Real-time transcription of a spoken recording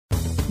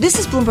This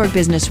is Bloomberg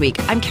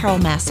Businessweek. I'm Carol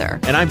Massar.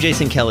 And I'm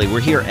Jason Kelly. We're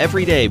here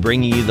every day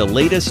bringing you the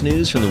latest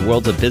news from the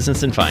worlds of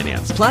business and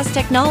finance. Plus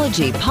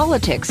technology,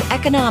 politics,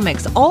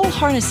 economics, all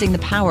harnessing the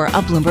power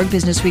of Bloomberg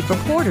Businessweek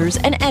reporters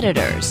and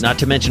editors. Not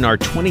to mention our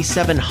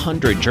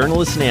 2,700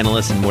 journalists and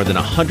analysts in more than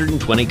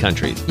 120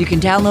 countries. You can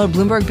download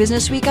Bloomberg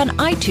Businessweek on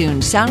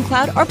iTunes,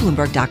 SoundCloud, or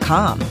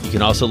Bloomberg.com. You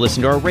can also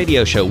listen to our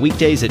radio show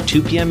weekdays at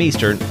 2 p.m.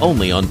 Eastern,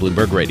 only on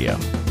Bloomberg Radio.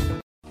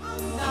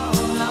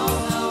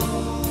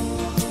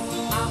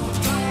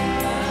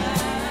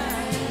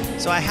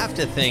 So I have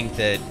to think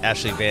that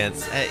Ashlee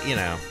Vance,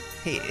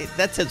 hey,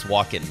 that's his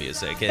walk-in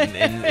music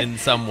in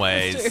some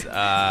ways.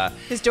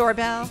 His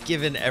doorbell.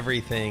 Given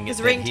everything his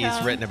that ringtone.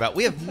 He's written about.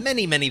 We have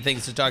many, many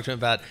things to talk to him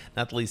about,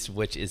 not the least of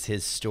which is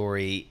his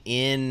story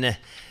in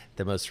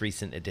the most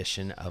recent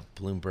edition of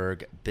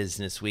Bloomberg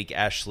Businessweek.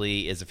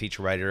 Ashlee is a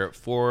feature writer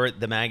for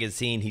the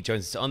magazine. He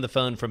joins us on the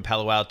phone from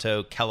Palo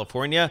Alto,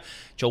 California.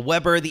 Joel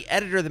Weber, the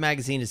editor of the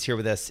magazine, is here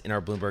with us in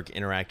our Bloomberg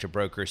Interactive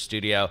Broker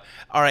studio.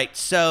 All right,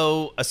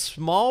 so a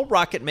small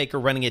rocket maker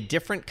running a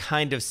different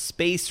kind of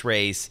space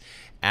race.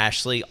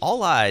 Ashlee,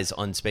 all eyes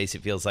on space,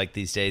 it feels like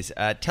these days.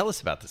 Tell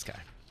us about this guy.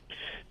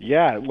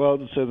 Yeah,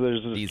 well, so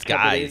there's these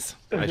guys.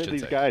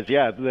 These guys,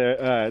 yeah.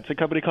 It's a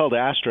company called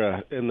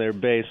Astra, and they're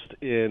based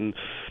in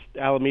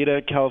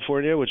Alameda,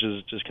 California, which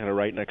is just kind of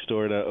right next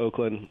door to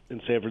Oakland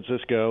and San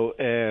Francisco.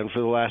 And for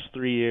the last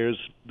 3 years,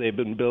 they've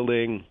been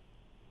building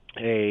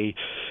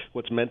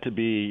what's meant to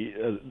be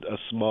a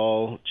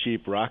small,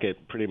 cheap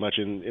rocket, pretty much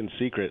in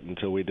secret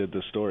until we did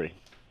this story.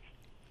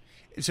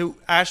 So,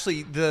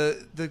 Ashlee,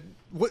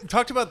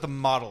 talked about the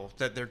model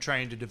that they're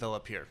trying to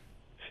develop here.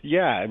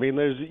 Yeah, I mean,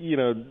 there's,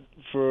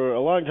 for a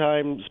long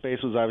time,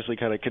 space was obviously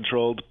kind of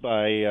controlled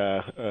by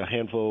a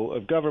handful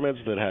of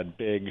governments that had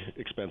big,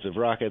 expensive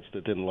rockets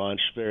that didn't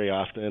launch very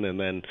often. And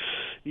then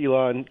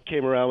Elon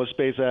came around with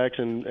SpaceX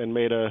and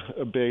made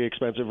a big,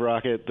 expensive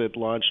rocket that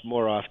launched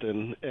more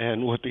often.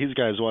 And what these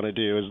guys want to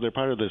do is they're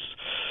part of this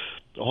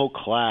whole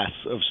class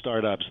of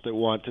startups that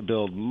want to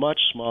build much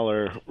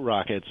smaller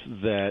rockets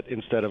that,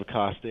 instead of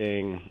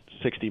costing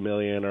 $60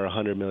 million or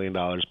 $100 million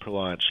per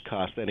launch,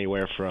 cost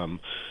anywhere from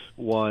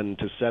 $1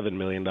 to $7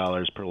 million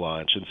per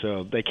launch. And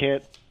so they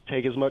can't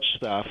take as much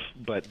stuff,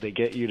 but they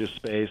get you to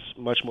space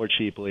much more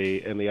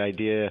cheaply. And the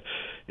idea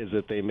is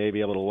that they may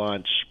be able to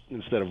launch,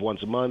 instead of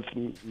once a month,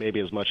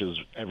 maybe as much as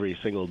every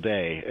single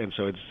day. And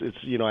so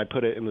it's I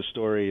put it in the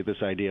story,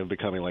 this idea of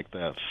becoming like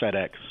the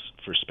FedEx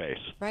for space.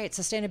 Right.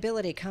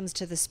 Sustainability comes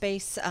to the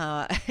space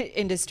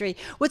industry.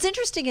 What's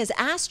interesting is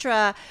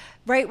Astra,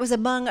 right, was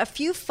among a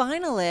few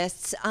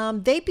finalists.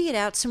 They beat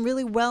out some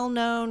really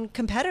well-known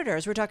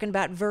competitors. We're talking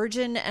about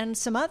Virgin and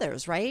some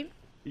others, right?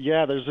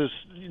 Yeah, there's this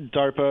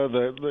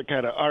DARPA, the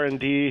kind of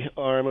R&D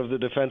arm of the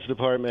Defense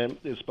Department,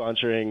 is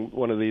sponsoring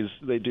one of these.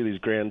 They do these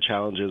grand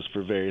challenges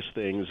for various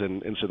things,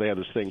 and so they have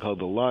this thing called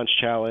the Launch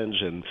Challenge,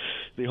 and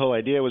the whole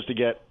idea was to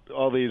get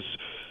all these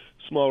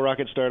small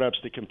rocket startups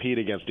to compete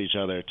against each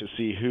other to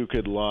see who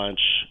could launch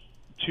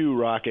 2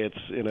 rockets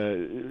in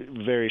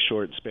a very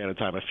short span of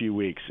time, a few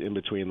weeks in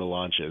between the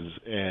launches,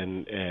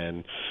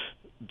 and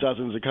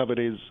dozens of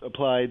companies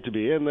applied to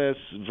be in this.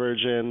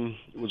 Virgin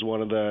was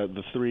one of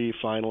the 3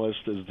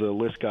 finalists as the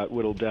list got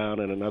whittled down,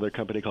 and another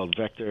company called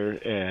Vector.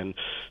 And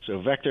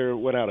so Vector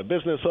went out of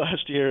business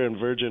last year, and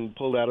Virgin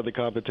pulled out of the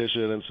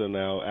competition, and so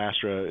now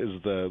Astra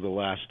is the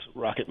last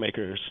rocket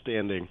maker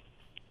standing.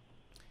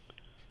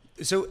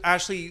 So,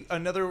 Ashlee,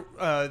 another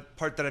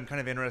part that I'm kind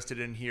of interested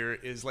in here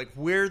is like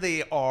where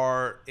they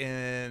are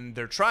in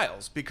their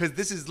trials, because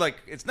this is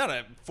like, it's not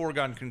a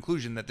foregone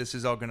conclusion that this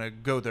is all going to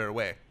go their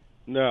way.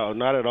 No,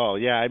 not at all.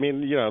 Yeah, I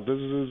mean,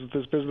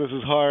 this business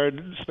is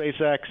hard.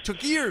 SpaceX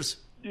took years.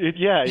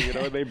 Yeah,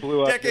 they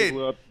blew up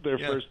their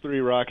Yeah. first 3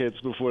 rockets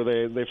before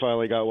they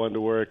finally got one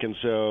to work. And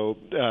so,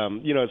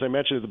 as I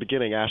mentioned at the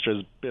beginning,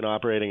 Astra's been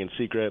operating in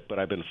secret, but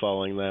I've been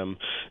following them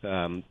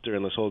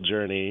during this whole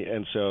journey.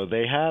 And so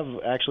they have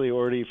actually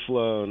already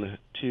flown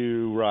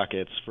 2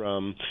 rockets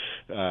from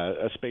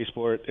a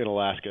spaceport in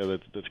Alaska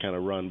that's kind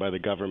of run by the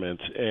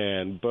government,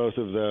 and both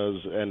of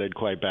those ended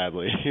quite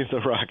badly. The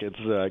rockets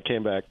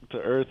came back to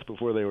Earth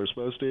before they were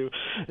supposed to,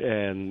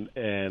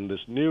 and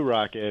this new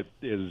rocket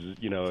is,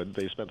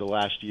 they spent the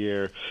last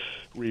year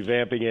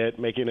revamping it,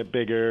 making it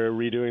bigger,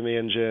 redoing the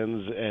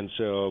engines, and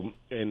so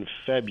in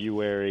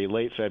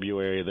late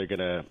February, they're going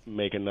to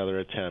make another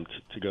attempt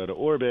to go to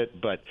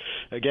orbit. But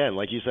again,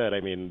 like you said,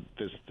 I mean,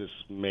 this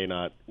may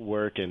not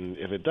work, and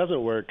if it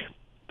doesn't work,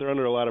 they're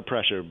under a lot of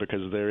pressure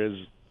because there is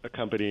a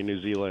company in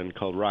New Zealand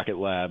called Rocket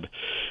Lab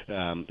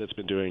that's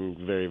been doing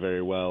very,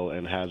 very well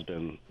and has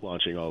been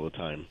launching all the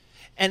time.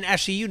 And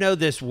Ashlee, you know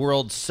this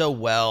world so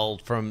well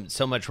from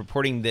so much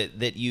reporting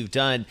that you've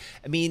done.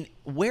 I mean,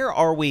 where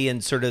are we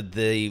in sort of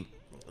the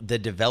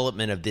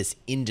development of this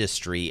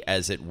industry,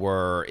 as it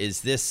were?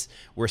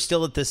 We're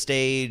still at the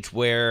stage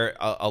where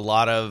a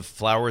lot of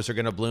flowers are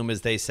going to bloom,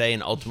 as they say,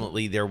 and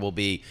ultimately there will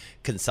be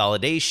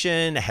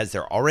consolidation? Has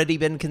there already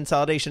been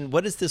consolidation?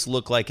 What does this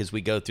look like as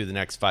we go through the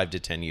next 5 to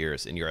 10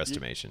 years, in your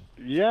estimation?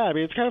 Yeah, I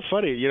mean, it's kind of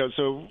funny.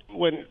 So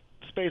when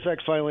SpaceX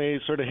finally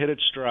sort of hit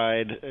its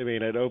stride. I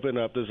mean, it opened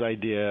up this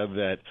idea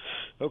that,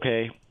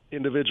 okay,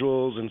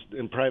 individuals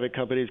and private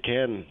companies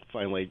can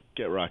finally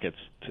get rockets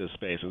to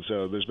space. And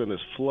so there's been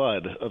this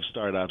flood of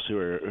startups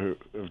who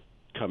have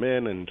come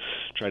in and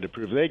tried to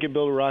prove they can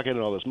build a rocket, and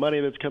all this money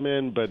that's come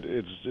in, but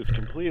it's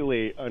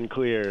completely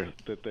unclear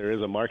that there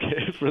is a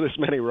market for this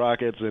many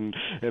rockets and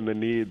the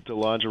need to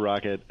launch a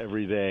rocket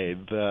every day.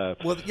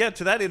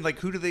 To that end, like,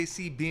 who do they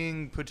see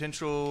being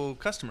potential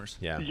customers?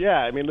 Yeah,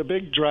 I mean, the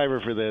big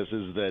driver for this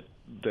is that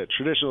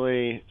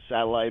traditionally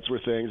satellites were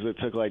things that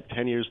took like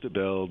 10 years to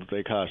build.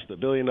 They cost $1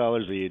 billion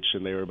each,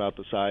 and they were about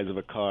the size of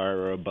a car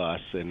or a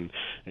bus, and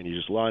you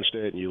just launched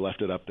it and you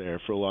left it up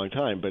there for a long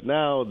time. But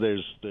now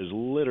there's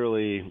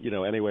literally,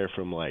 anywhere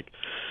from like,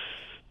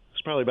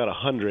 there's probably about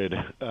 100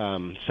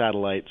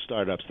 satellite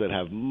startups that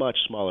have much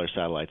smaller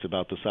satellites,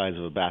 about the size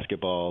of a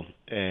basketball,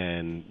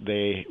 and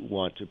they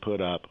want to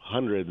put up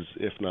hundreds,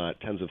 if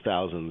not tens of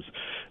thousands,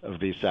 of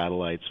these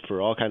satellites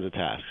for all kinds of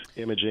tasks: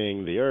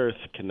 imaging the Earth,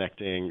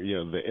 connecting,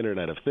 the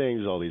Internet of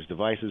Things, all these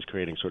devices,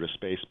 creating sort of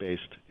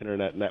space-based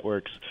internet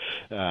networks.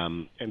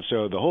 And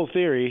so the whole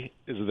theory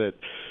is that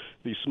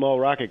these small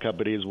rocket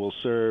companies will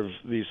serve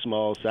these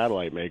small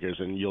satellite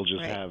makers, and you'll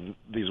just have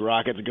these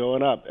rockets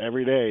going up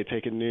every day,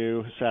 taking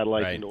new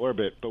satellites into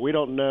orbit. But we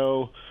don't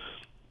know.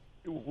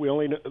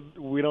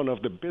 We don't know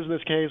if the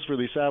business case for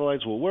these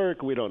satellites will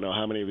work. We don't know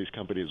how many of these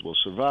companies will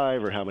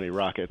survive, or how many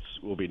rockets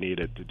will be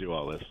needed to do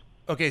all this.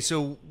 Okay,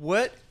 so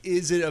what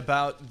is it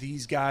about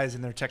these guys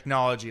and their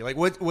technology? Like,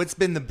 what's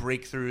been the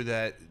breakthrough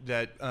that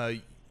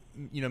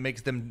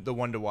makes them the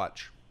one to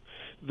watch?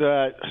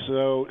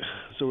 So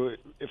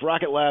if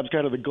Rocket Lab's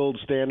kind of the gold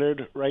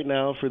standard right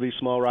now for these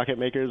small rocket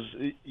makers,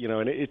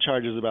 and it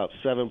charges about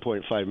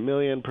 $7.5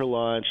 million per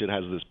launch. It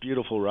has this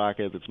beautiful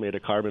rocket that's made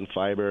of carbon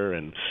fiber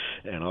and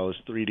all this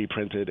 3D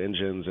printed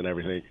engines and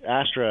everything.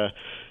 Astra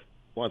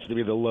wants to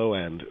be the low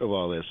end of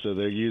all this, so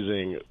they're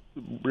using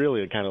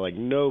really kind of like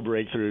no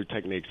breakthrough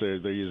techniques. They're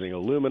using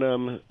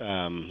aluminum.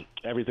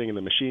 Everything in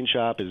the machine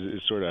shop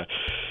is sort of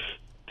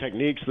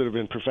techniques that have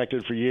been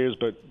perfected for years,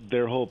 but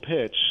their whole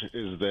pitch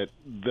is that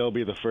they'll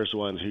be the first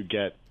ones who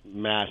get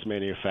mass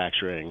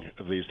manufacturing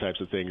of these types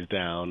of things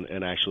down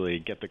and actually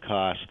get the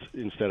cost.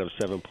 Instead of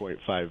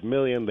 $7.5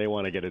 million, they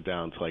want to get it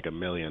down to like $1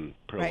 million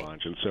per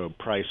launch. And so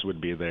price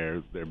would be their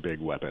big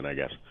weapon, I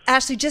guess.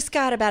 Ashlee, just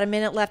got about a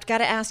minute left. Got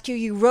to ask you,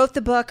 you wrote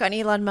the book on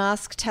Elon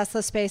Musk,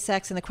 Tesla,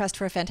 SpaceX, and the quest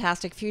for a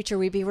fantastic future.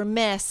 We'd be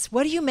remiss.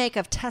 What do you make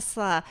of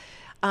Tesla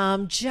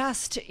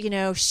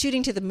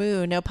shooting to the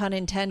moon, no pun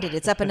intended?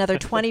 It's up another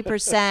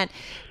 20%.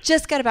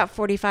 Just got about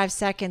 45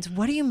 seconds.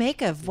 What do you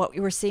make of what we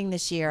were seeing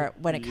this year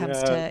when it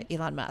comes to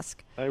Elon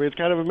Musk? I mean, it's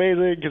kind of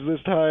amazing because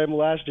this time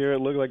last year it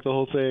looked like the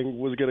whole thing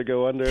was going to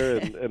go under,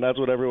 and that's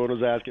what everyone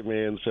was asking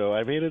me. And so,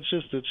 I mean,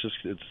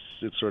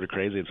 it's sort of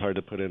crazy. It's hard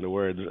to put into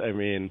words. I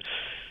mean,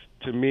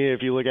 to me,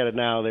 if you look at it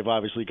now, they've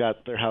obviously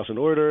got their house in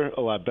order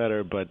a lot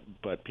better, but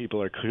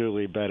people are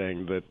clearly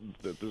betting that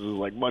this is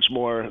like much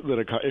more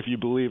than if you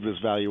believe this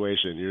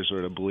valuation, you're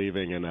sort of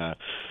believing in a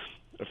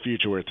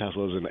future where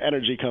Tesla's an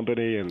energy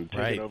company and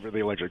taking over the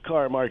electric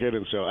car market.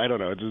 And so I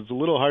don't know. It's a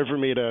little hard for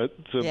me to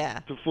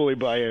fully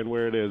buy in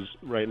where it is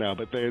right now,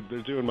 but they're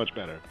doing much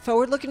better.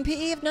 Forward-looking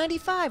PE of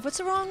 95. What's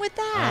wrong with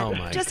that? Oh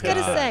my Just God.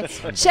 gotta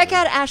say. Check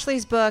out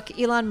Ashlee's book,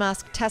 Elon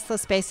Musk, Tesla,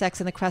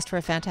 SpaceX, and the Quest for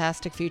a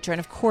Fantastic Future. And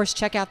of course,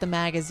 check out the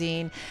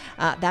magazine.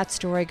 That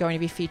story going to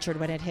be featured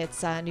when it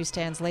hits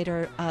newsstands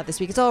later this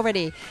week. It's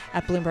already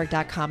at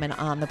Bloomberg.com and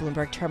on the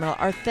Bloomberg terminal.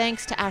 Our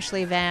thanks to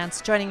Ashlee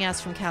Vance joining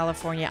us from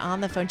California on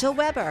the phone. Jill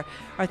Weber,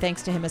 our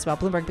thanks to him as well.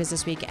 Bloomberg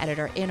Businessweek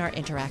editor in our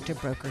Interactive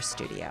Broker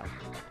studio.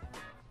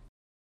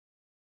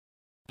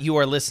 You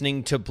are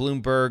listening to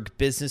Bloomberg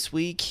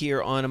Businessweek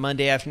here on a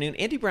Monday afternoon.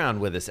 Andy Browne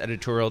with us,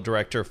 editorial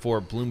director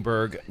for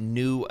Bloomberg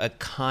New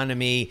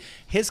Economy.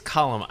 His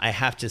column, I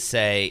have to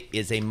say,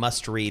 is a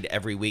must-read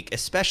every week,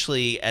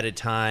 especially at a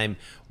time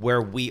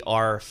where we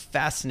are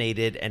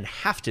fascinated and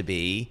have to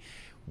be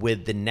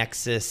with the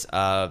nexus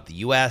of the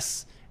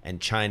U.S.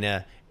 and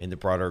China in the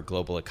broader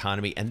global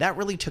economy. And that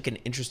really took an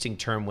interesting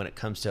turn when it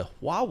comes to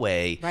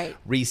Huawei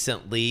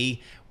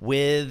recently,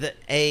 with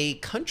a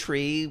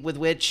country with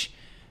which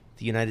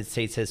the United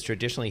States has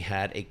traditionally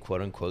had a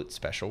quote-unquote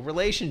special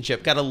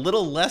relationship. Got a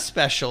little less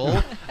special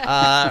or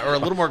a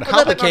little more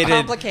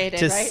complicated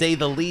to say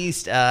the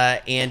least.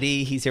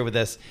 Andy, he's here with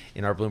us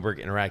in our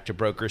Bloomberg Interactive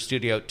Broker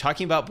studio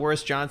talking about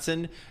Boris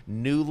Johnson,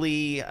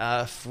 newly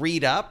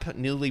freed up,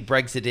 newly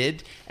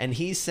Brexited, and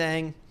he's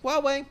saying,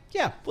 Huawei,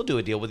 yeah, we'll do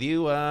a deal with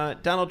you.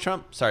 Donald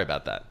Trump, sorry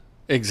about that.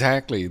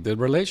 Exactly. The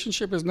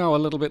relationship is now a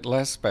little bit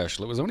less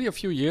special. It was only a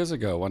few years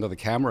ago under the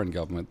Cameron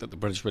government that the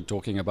British were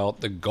talking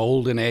about the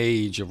golden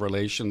age of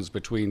relations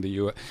between the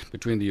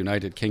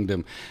United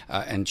Kingdom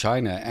and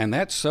China, and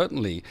that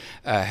certainly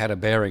had a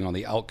bearing on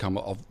the outcome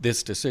of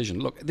this decision.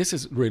 Look, this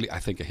is really, I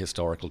think, a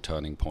historical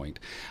turning point.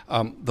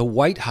 The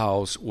White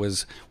House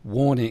was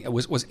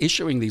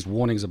issuing these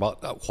warnings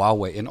about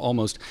Huawei in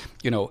almost,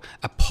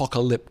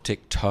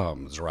 apocalyptic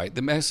terms, right?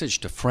 The message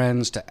to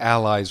friends, to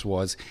allies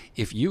was,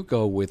 if you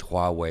go with Huawei,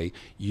 Huawei,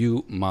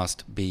 you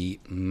must be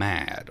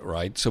mad,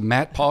 right? So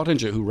Matt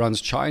Pottinger, who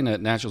runs China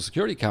at National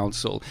Security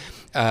Council,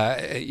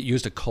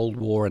 used a Cold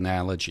War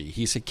analogy.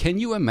 He said, can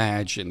you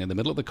imagine in the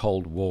middle of the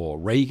Cold War,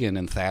 Reagan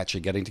and Thatcher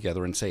getting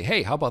together and say,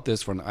 hey, how about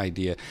this for an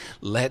idea?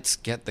 Let's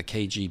get the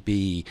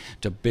KGB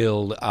to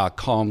build our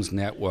comms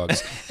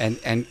networks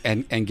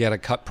and get a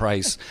cut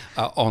price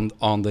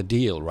on the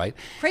deal, right?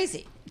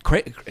 Crazy.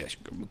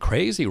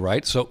 Crazy,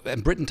 right? So,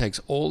 and Britain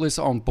takes all this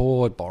on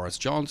board. Boris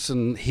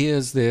Johnson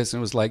hears this and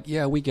was like,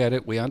 yeah, we get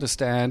it. We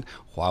understand.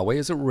 Huawei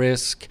is a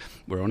risk.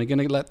 We're only going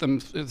to let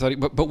them,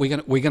 but we're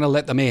going to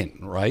let them in,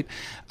 right?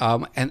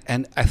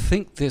 And I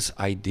think this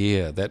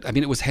idea that, I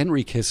mean, it was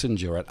Henry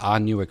Kissinger at our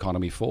New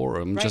Economy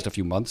Forum just a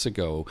few months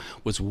ago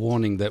was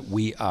warning that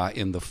we are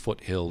in the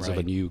foothills of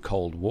a new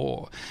Cold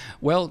War.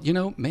 Well, you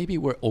know, maybe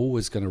we're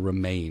always going to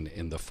remain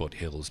in the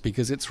foothills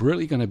because it's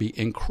really going to be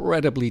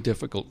incredibly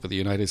difficult for the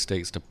United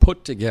States to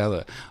put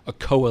together a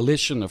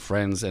coalition of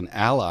friends and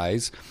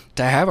allies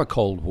to have a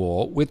Cold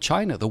War with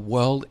China. The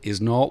world is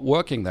not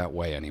working that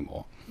way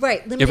anymore.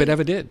 Right. If it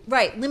ever did.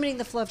 Right. Limiting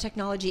the flow of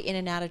technology in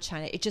and out of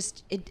China.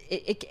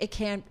 It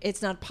can't,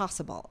 it's not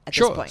possible at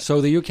Sure. this point.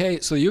 So the UK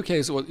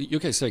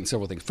is saying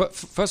several things.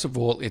 First of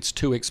all, it's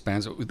too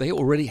expensive. They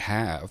already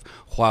have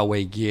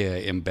Huawei gear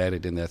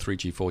embedded in their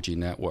 3G, 4G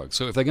network.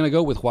 So if they're going to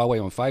go with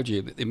Huawei on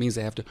 5G, it means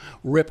they have to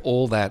rip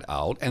all that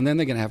out, and then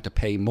they're going to have to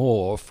pay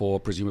more for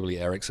presumably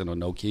Ericsson or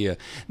Nokia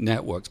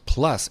networks.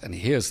 Plus, and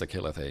here's the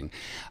killer thing,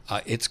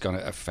 it's going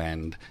to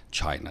offend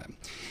China.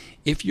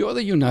 If you're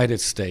the United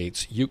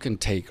States, you can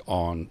take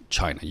on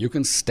China. You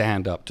can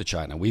stand up to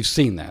China. We've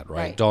seen that,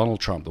 right? Donald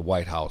Trump, the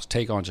White House,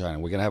 take on China.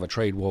 We're going to have a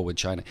trade war with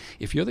China.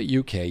 If you're the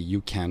UK,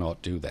 you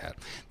cannot do that.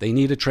 They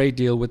need a trade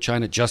deal with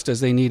China just as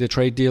they need a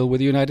trade deal with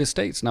the United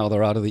States. Now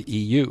they're out of the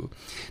EU.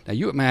 Now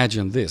you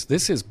imagine this.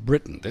 This is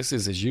Britain. This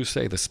is, as you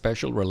say, the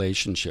special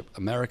relationship,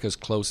 America's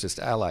closest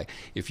ally.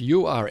 If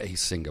you are a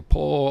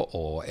Singapore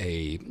or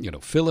a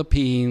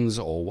Philippines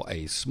or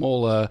a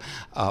smaller,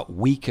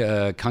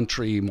 weaker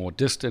country, more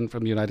distant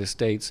from the United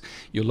States,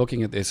 you're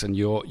looking at this and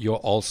you're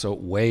also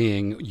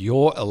weighing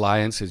your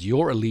alliances,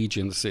 your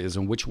allegiances,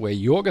 and which way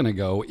you're going to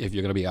go if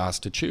you're going to be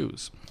asked to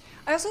choose.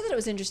 I also thought it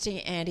was interesting,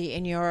 Andy,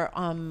 in your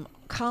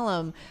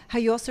column, how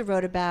you also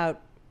wrote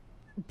about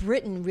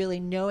Britain really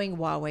knowing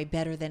Huawei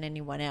better than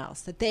anyone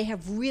else, that they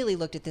have really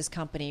looked at this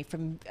company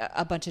from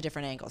a bunch of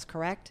different angles,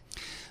 correct?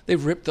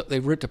 They've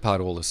ripped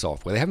apart all the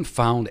software. They haven't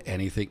found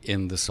anything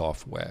in the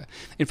software.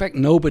 In fact,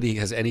 nobody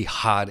has any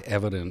hard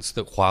evidence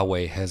that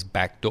Huawei has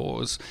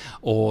backdoors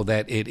or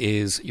that it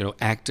is,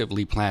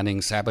 actively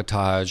planning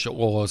sabotage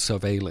or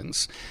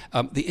surveillance.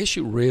 The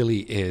issue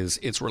really is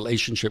its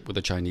relationship with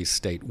the Chinese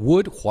state.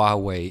 Would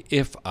Huawei,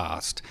 if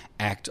asked,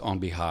 act on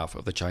behalf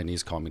of the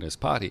Chinese Communist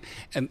Party?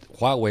 And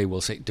Huawei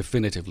will say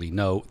definitively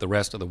no. The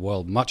rest of the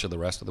world, much of the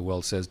rest of the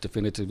world says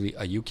definitively,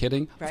 are you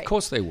kidding? Right. Of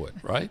course they would,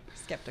 right?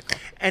 Skeptical.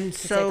 And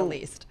to say the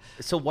least.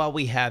 So while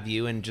we have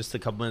you, and just the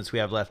couple minutes we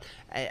have left,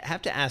 I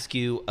have to ask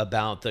you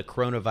about the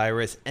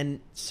coronavirus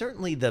and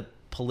certainly the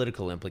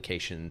political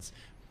implications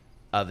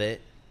of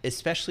it,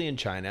 especially in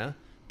China,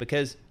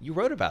 because you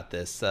wrote about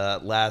this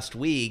last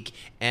week,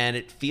 and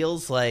it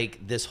feels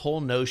like this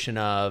whole notion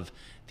of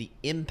the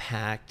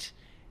impact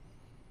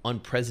on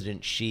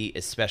President Xi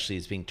especially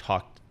is being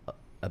talked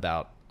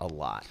about a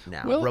lot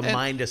now. Well,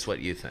 remind us what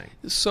you think.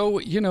 So,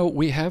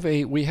 we have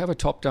a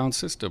top-down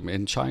system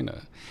in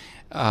China.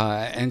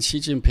 And Xi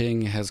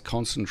Jinping has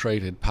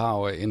concentrated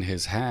power in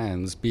his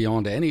hands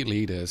beyond any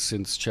leader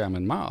since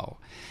Chairman Mao.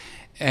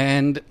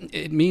 And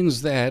it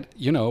means that,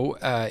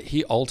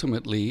 he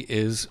ultimately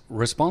is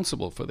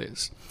responsible for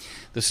this.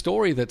 The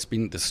story that's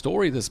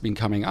been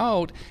coming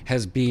out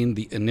has been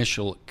the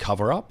initial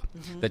cover-up,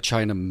 that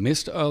China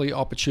missed early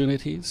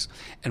opportunities.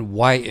 And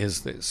why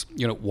is this?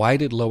 Why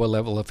did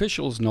lower-level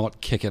officials not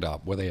kick it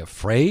up? Were they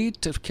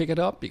afraid to kick it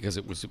up because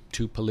it was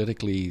too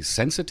politically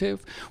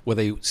sensitive? Were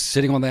they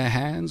sitting on their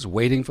hands,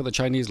 waiting for the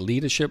Chinese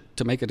leadership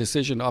to make a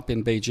decision up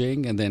in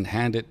Beijing and then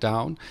hand it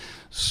down?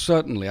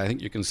 Certainly, I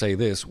think you can say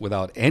this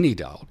without any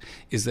doubt,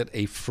 is that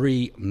a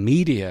free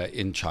media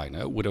in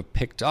China would have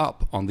picked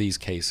up on these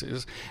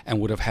cases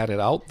and would have had it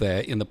out there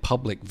in the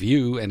public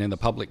view and in the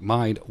public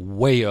mind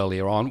way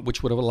earlier on,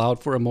 which would have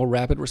allowed for a more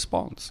rapid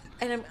response.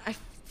 And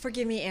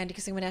forgive me, Andy,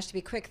 because I'm going to ask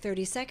you to be quick,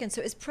 30 seconds.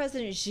 So is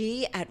President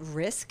Xi at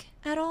risk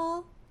at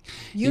all?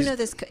 You know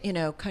this,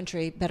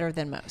 country better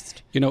than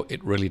most.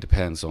 It really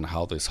depends on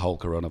how this whole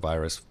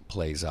coronavirus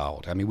plays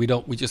out. I mean,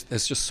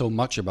 there's just so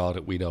much about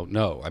it we don't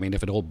know. I mean,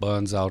 if it all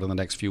burns out in the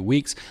next few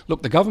weeks,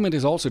 look, the government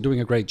is also doing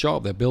a great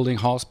job. They're building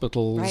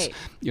hospitals. Right.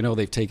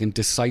 They've taken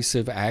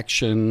decisive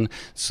action.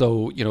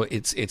 So,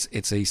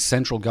 it's a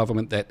central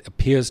government that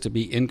appears to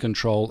be in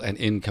control and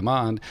in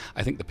command.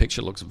 I think the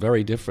picture looks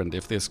very different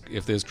if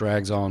this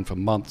drags on for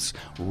months,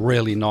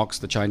 really knocks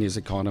the Chinese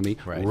economy,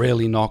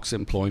 really knocks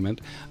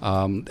employment,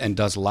 and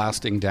does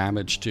lasting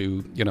damage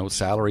to,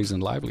 salaries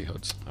and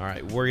livelihoods. All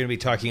right. We're going to be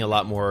talking a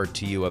lot more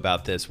to you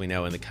about this, we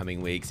know, in the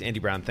coming weeks. Andy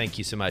Browne, thank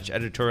you so much.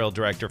 Editorial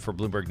Director for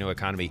Bloomberg New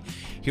Economy,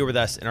 here with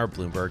us in our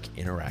Bloomberg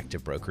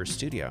Interactive Brokers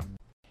studio.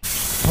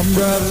 I'm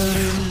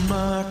driving in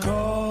my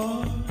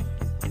car.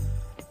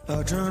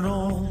 I turn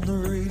on the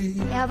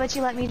radio. How about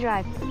you let me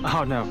drive?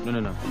 Oh, no.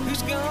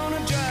 Who's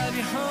gonna drive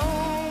you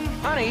home?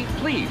 Honey,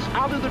 please,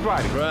 I'll do the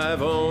driving.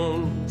 Drive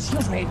on.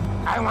 Excuse me,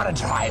 I want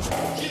to drive.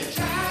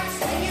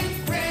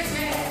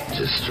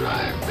 Just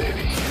drive,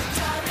 baby.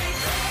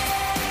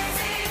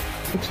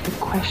 It's the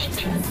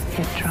question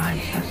that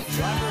drives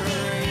us.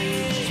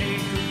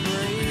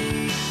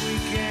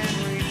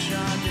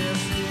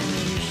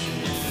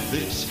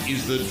 This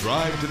is the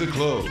Drive to the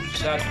Close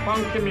That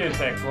funky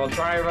music will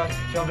drive us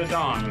till the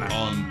dawn.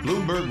 on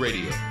Bloomberg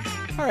Radio.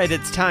 All right,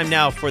 it's time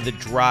now for the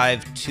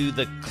drive to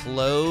the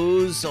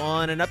close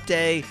on an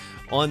update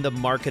on the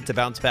market to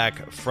bounce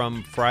back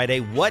from Friday.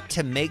 What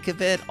to make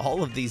of it,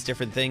 all of these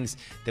different things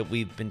that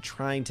we've been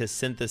trying to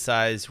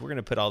synthesize. We're going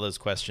to put all those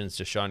questions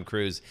to Shawn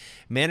Cruz,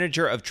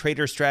 manager of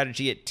trader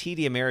strategy at TD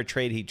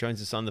Ameritrade. He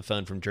joins us on the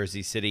phone from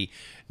Jersey City,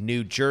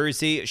 New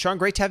Jersey. Shawn,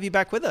 great to have you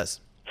back with us.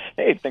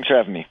 Hey, thanks for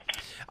having me.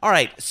 All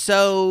right,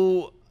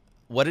 so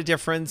what a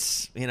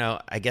difference,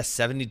 I guess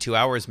 72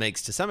 hours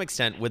makes to some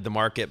extent with the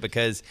market,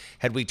 because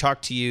had we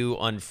talked to you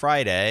on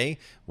Friday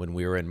when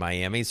we were in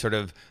Miami, sort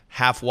of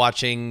half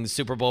watching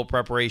Super Bowl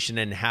preparation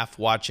and half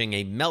watching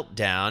a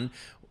meltdown,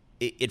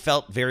 it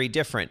felt very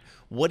different.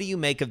 What do you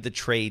make of the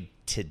trade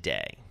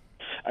today?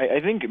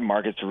 I think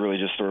markets are really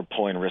just sort of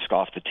pulling risk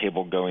off the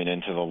table going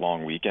into the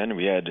long weekend.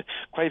 We had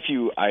quite a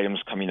few items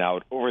coming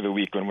out over the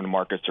week when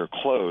markets are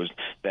closed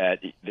that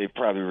they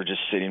probably were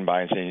just sitting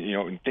by and saying,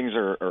 when things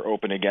are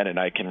open again and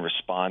I can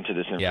respond to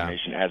this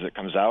information as it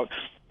comes out,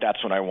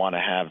 that's when I want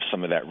to have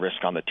some of that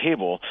risk on the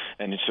table.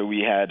 And so we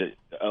had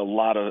a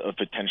lot of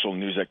potential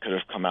news that could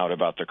have come out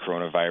about the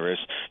coronavirus.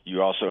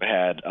 You also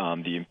had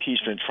the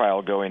impeachment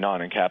trial going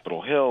on in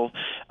Capitol Hill.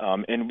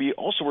 And we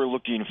also were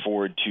looking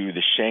forward to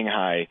the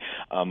Shanghai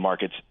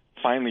markets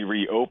finally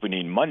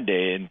reopening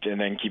Monday,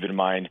 and then keep in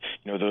mind,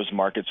 those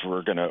markets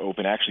were going to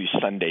open actually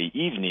Sunday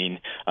evening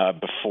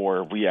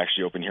before we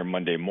actually open here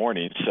Monday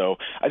morning. So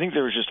I think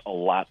there was just a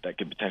lot that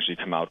could potentially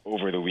come out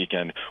over the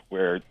weekend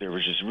where there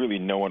was just really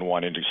no one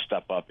wanted to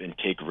step up and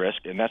take risk,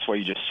 and that's why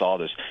you just saw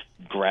this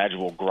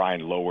gradual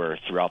grind lower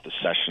throughout the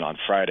session on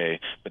Friday,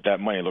 but that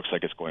money looks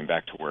like it's going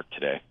back to work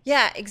today.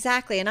 Yeah,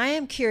 exactly. And I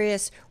am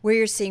curious where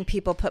you're seeing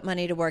people put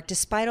money to work.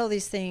 Despite all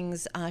these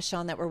things,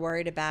 Shawn, that we're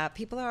worried about,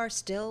 people are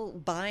still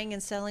buying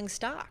and selling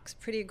stocks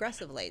pretty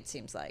aggressively, it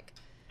seems like.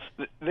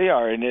 They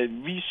are,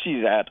 and we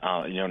see that,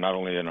 not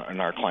only in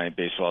our client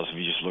base, but also if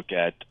you just look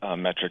at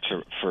metrics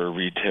for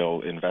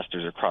retail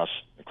investors across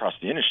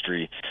the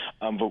industry.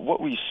 But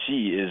what we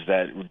see is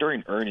that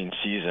during earnings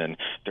season,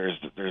 there's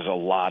a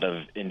lot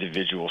of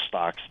individual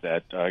stocks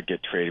that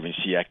get traded. We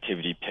see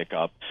activity pick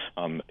up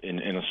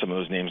in some of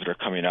those names that are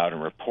coming out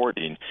and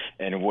reporting.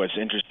 And what's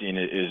interesting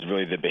is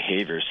really the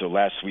behavior. So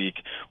last week,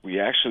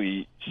 we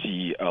actually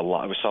saw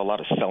a lot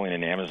of selling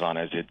in Amazon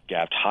as it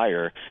gapped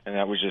higher, and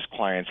that was just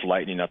clients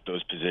lightening up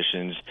those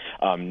positions,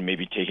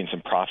 maybe taking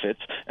some profits.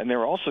 And they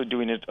were also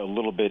doing it a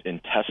little bit in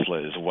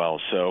Tesla as well.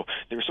 So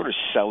they were sort of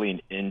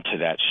selling into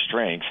that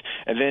strength.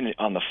 And then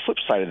on the flip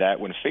side of that,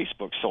 when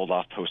Facebook sold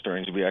off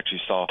post-earnings, we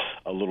actually saw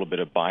a little bit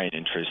of buying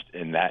interest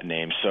in that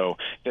name. So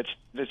that's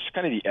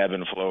kind of the ebb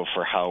and flow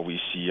for how we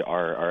see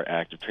our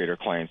active trader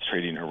clients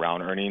trading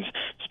around earnings,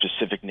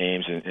 specific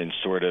names, and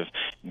sort of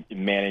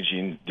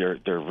managing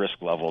their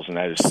risk levels, and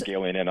that is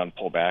scaling in on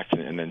pullbacks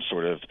and then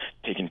sort of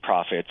taking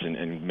profits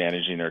and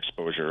managing their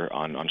exposure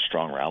on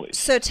strong rallies.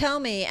 So tell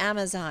me,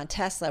 Amazon,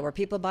 Tesla, were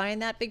people buying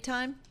that big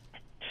time?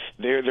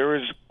 There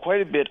was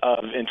quite a bit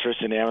of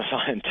interest in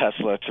Amazon and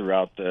Tesla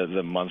throughout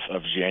the month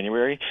of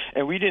January,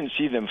 and we didn't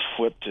see them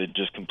flip to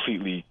just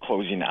completely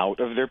closing out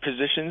of their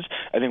positions.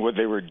 I think what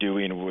they were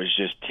doing was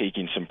just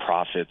taking some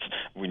profits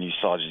when you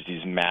saw just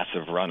these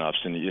massive run-ups.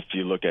 And if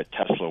you look at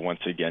Tesla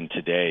once again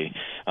today,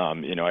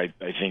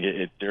 I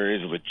think there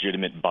is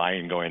legitimate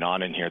buying going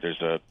on in here.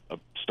 There's a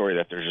story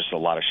that there's just a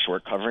lot of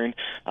short covering.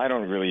 I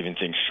don't really even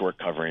think short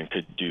covering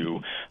could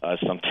do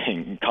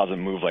something, cause a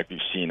move like we've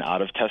seen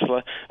out of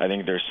Tesla. I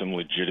think there's some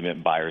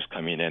legitimate buyers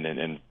coming in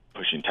and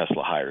pushing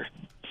Tesla higher.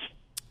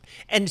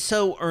 And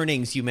so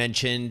earnings, you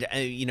mentioned,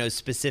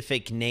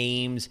 specific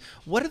names.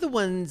 What are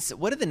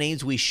the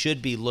names we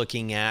should be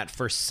looking at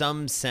for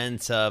some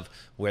sense of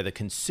where the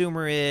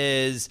consumer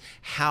is,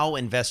 how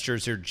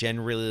investors are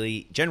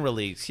generally,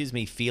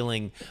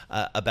 feeling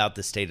about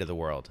the state of the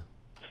world?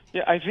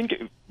 Yeah, I think,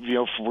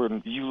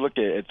 when you look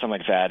at something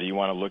like that, you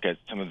want to look at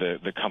some of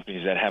the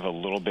companies that have a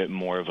little bit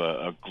more of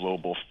a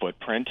global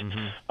footprint.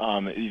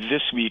 Mm-hmm.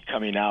 This week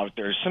coming out,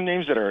 there's some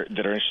names that are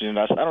interesting in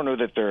us. I don't know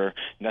that they're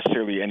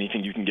necessarily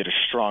anything you can get a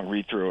strong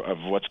read-through of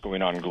what's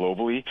going on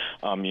globally.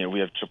 We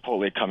have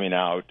Chipotle coming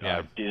out,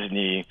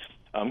 Disney,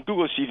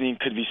 Google this evening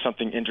could be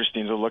something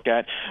interesting to look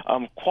at.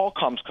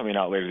 Qualcomm's coming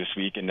out later this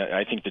week, and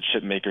I think the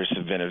chip makers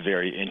have been a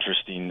very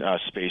interesting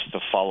space to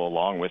follow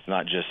along with,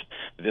 not just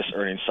this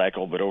earnings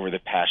cycle, but over the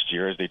past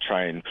year as they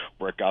try and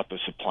work out the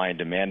supply and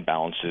demand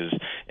balances.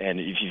 And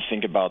if you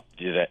think about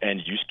the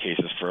end use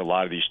cases for a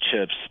lot of these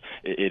chips,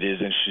 it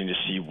is interesting to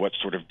see what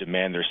sort of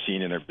demand they're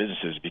seeing in their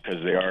businesses,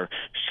 because they are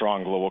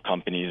strong global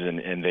companies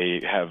and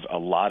they have a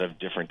lot of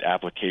different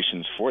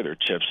applications for their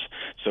chips.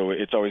 So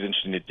it's always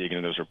interesting to dig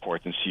into those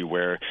reports and see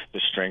where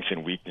the strengths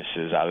and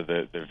weaknesses out of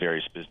the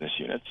various business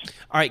units.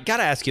 All right, got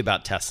to ask you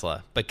about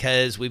Tesla,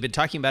 because we've been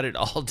talking about it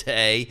all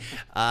day.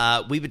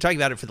 We've been talking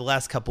about it for the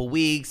last couple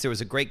weeks. There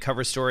was a great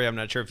cover story, I'm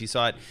not sure if you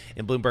saw it,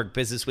 in Bloomberg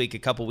Businessweek a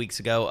couple weeks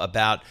ago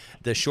about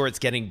the shorts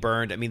getting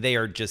burned. I mean, they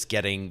are just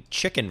getting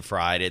chicken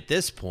fried at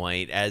this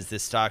point as the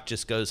stock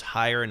just goes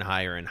higher and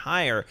higher and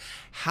higher.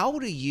 How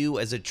do you,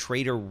 as a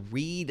trader,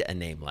 read a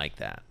name like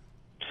that?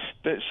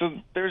 So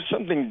there's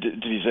something to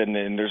be said,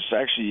 and there's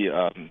actually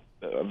a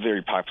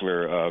very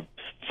popular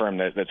firm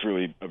that's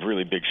really a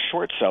really big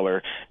short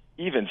seller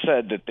even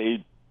said that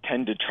they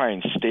tend to try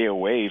and stay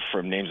away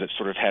from names that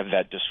sort of have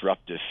that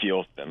disruptive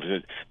feel to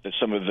them. That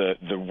some of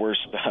the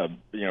worst,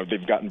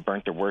 they've gotten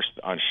burnt the worst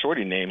on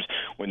shorting names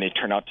when they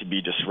turn out to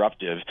be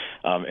disruptive,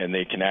 and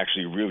they can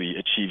actually really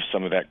achieve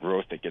some of that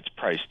growth that gets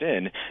priced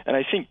in. And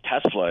I think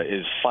Tesla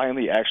is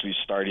finally actually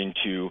starting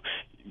to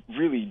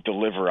really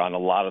deliver on a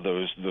lot of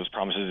those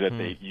promises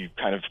that you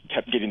kind of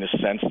kept getting the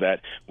sense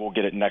that we'll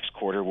get it next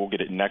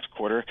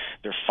quarter.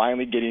 They're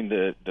finally getting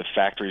the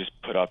factories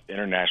put up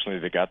internationally.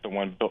 They got the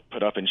one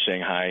put up in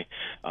Shanghai.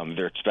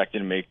 They're expecting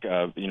to make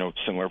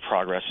similar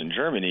progress in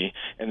Germany,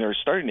 and they're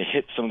starting to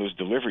hit some of those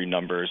delivery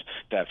numbers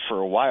that for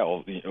a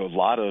while a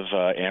lot of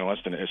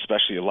analysts and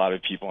especially a lot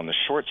of people on the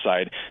short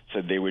side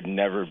said they would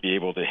never be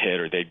able to hit,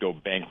 or they'd go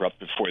bankrupt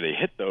before they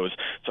hit those.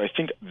 So I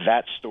think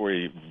that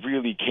story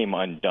really came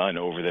undone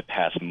over the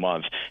past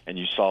month, and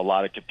you saw a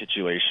lot of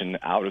capitulation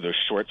out of those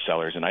short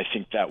sellers, and I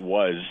think that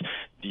was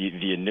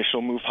the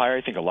initial move higher.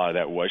 I think a lot of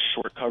that was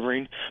short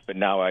covering, but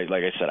now,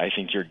 like I said, I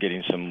think you're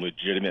getting some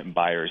legitimate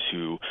buyers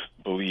who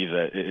believe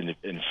that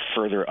in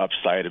further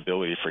upside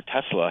ability for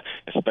Tesla,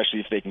 especially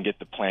if they can get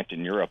the plant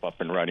in Europe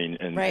up and running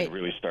and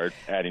really start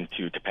adding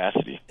to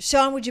capacity.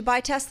 Shawn, would you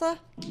buy Tesla?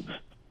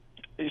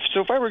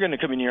 So if I were going to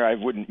come in here, I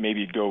wouldn't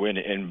maybe go in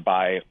and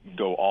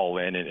go all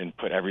in and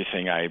put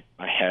everything I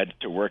had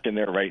to work in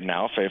there right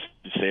now.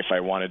 If I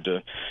wanted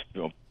to,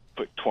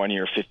 put $20,000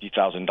 or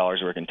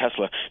 $50,000 work in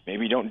Tesla,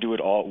 maybe don't do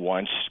it all at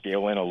once.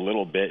 Scale in a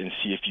little bit and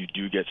see if you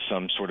do get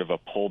some sort of a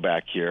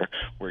pullback here,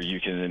 where you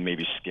can then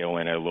maybe scale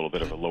in at a little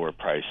bit of a lower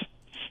price.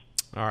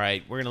 All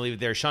right, we're going to leave it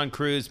there. Shawn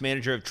Cruz,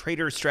 manager of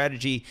trader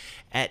strategy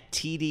at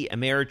TD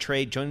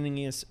Ameritrade, joining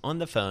us on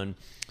the phone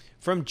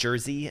from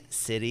Jersey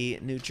City,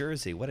 New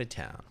Jersey. What a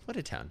town. What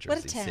a town,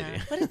 Jersey City.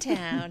 What a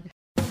town.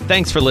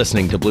 Thanks for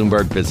listening to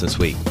Bloomberg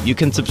Businessweek. You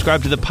can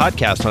subscribe to the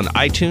podcast on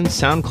iTunes,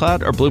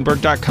 SoundCloud, or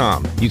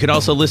Bloomberg.com. You can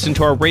also listen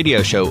to our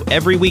radio show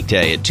every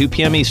weekday at 2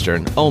 p.m.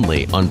 Eastern,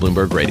 only on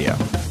Bloomberg Radio.